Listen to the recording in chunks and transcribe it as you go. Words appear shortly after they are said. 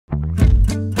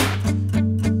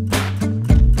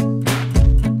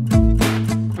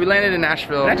landed in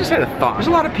Nashville, and I just had a thought. There's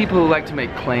a lot of people who like to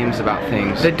make claims about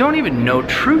things that don't even know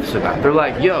truths about. They're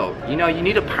like, yo, you know, you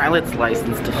need a pilot's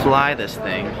license to fly this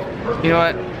thing. You know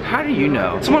what? How do you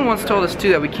know? Someone once told us too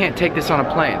that we can't take this on a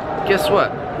plane. Guess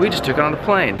what? We just took it on a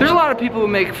plane. There's a lot of people who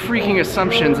make freaking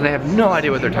assumptions and they have no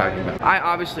idea what they're talking about. I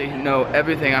obviously know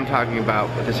everything I'm talking about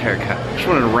with this haircut. Just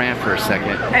wanted to rant for a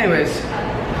second. Anyways,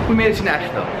 we made it to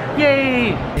Nashville.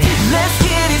 Yay! Let's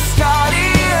get it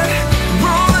started.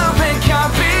 Roll up and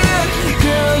cop it.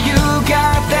 Girl, you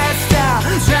got that style.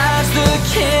 Drives the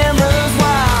cameras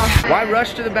wild. Why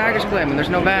rush to the baggage claim when there's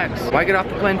no bags? Why get off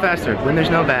the plane faster when there's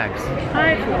no bags?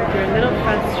 I feel like you're a little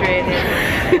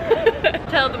frustrated.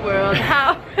 Tell the world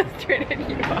how frustrated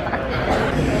you are.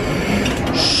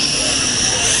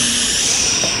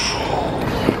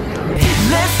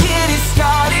 Let's get it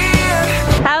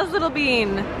started. How's Little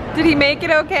Bean? Did he make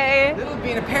it okay? Little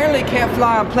Bean apparently can't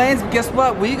fly on planes, but guess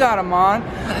what? We got him on.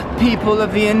 People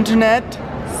of the internet.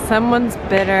 Someone's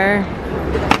bitter.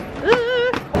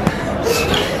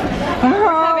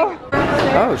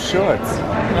 Oh, shorts.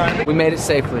 We made it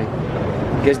safely.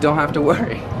 You guys don't have to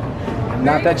worry.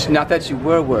 Not that you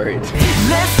were worried.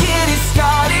 Let's get it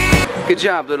started. Good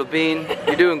job, Little Bean.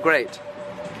 You're doing great.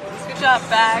 Good job,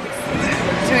 Bags.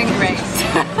 Doing great.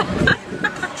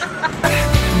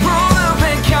 Roll up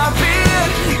and cop it.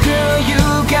 Girl, you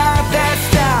got that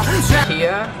style.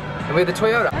 Kia, and we have the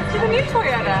Toyota. Let's do the new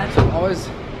Toyota. So I've always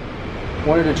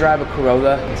wanted to drive a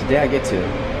Corolla. Today I get to.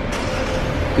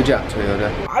 Good job,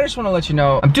 Toyota. I just want to let you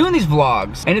know, I'm doing these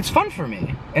vlogs, and it's fun for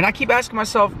me. And I keep asking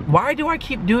myself, why do I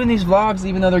keep doing these vlogs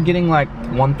even though they're getting like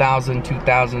 1,000,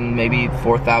 2,000, maybe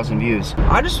 4,000 views?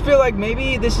 I just feel like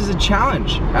maybe this is a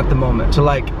challenge at the moment to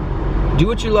like, do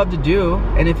what you love to do,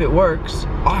 and if it works,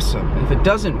 awesome. And if it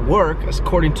doesn't work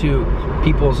according to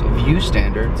people's view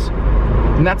standards,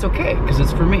 then that's okay, because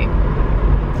it's for me.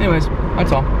 Anyways,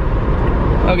 that's all.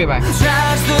 Okay, bye.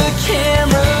 Drives the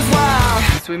cameras wild.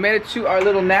 So we made it to our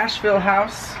little Nashville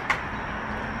house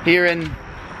here in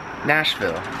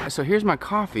Nashville. So here's my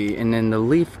coffee, and then the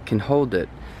leaf can hold it.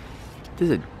 This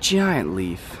is a giant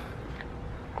leaf.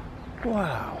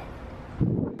 Wow.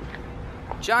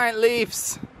 Giant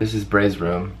leaves. This is Bray's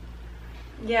room.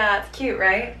 Yeah, it's cute,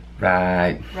 right?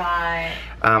 Right. Right.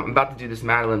 I'm about to do this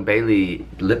Madeline Bailey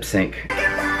lip sync.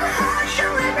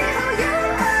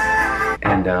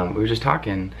 And we were just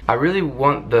talking. I really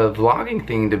want the vlogging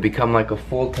thing to become like a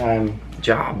full-time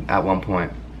job at one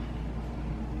point.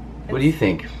 What do you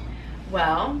think?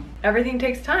 Well, everything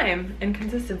takes time and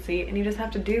consistency, and you just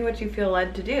have to do what you feel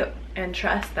led to do and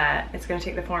trust that it's going to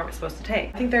take the form it's supposed to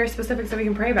take. I think there are specifics that we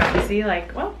can pray about and see,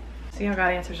 like, well, see how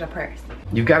God answers our prayers.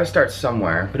 You've got to start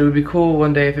somewhere, but it would be cool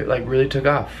one day if it like really took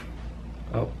off.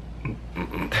 Oh.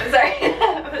 Sorry,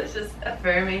 I was just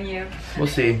affirming you. We'll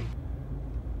see.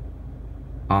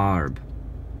 Arb.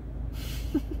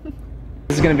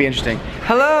 This is gonna be interesting.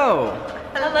 Hello!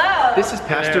 Hello! This is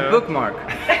Pastor Hello. Bookmark.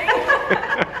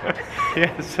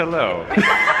 Yes, hello.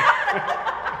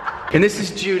 And this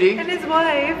is Judy. And his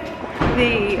wife,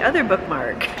 the other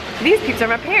Bookmark. These peeps are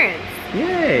my parents.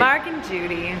 Yay! Mark and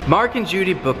Judy. Mark and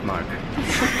Judy Bookmark.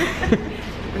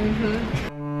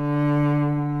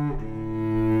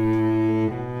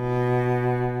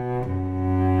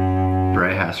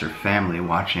 Bray has her family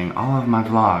watching all of my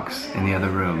vlogs in the other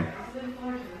room.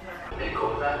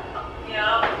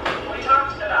 Yeah, we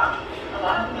talked about a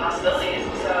lot of possibilities,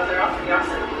 so they're all pretty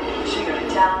awesome. Should we go to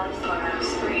Dallas, Colorado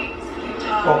Springs,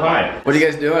 Utah? Oh, hi. What are you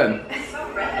guys doing?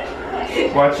 So red.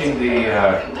 Watching the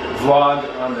vlog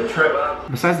on the trip.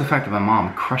 Besides the fact that my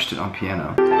mom crushed it on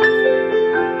piano.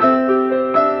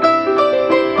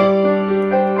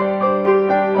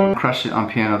 Crushed it on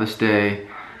piano this day.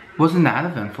 Wasn't that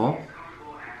eventful?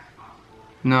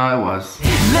 No, it was.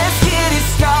 Let's get it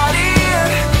started.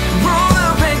 Roll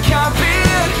up and cop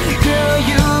it. Girl,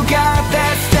 you got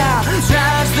that style.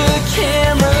 Drives the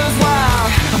cameras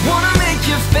wild. I wanna make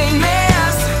you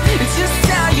famous. It's just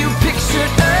how you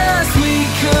pictured us. We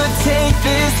could take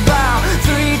this vow.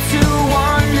 3, 2,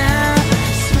 1 now.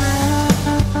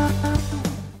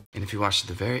 And if you watched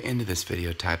the very end of this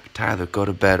video, type Tyler, go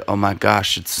to bed. Oh my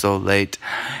gosh, it's so late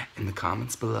in the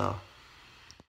comments below.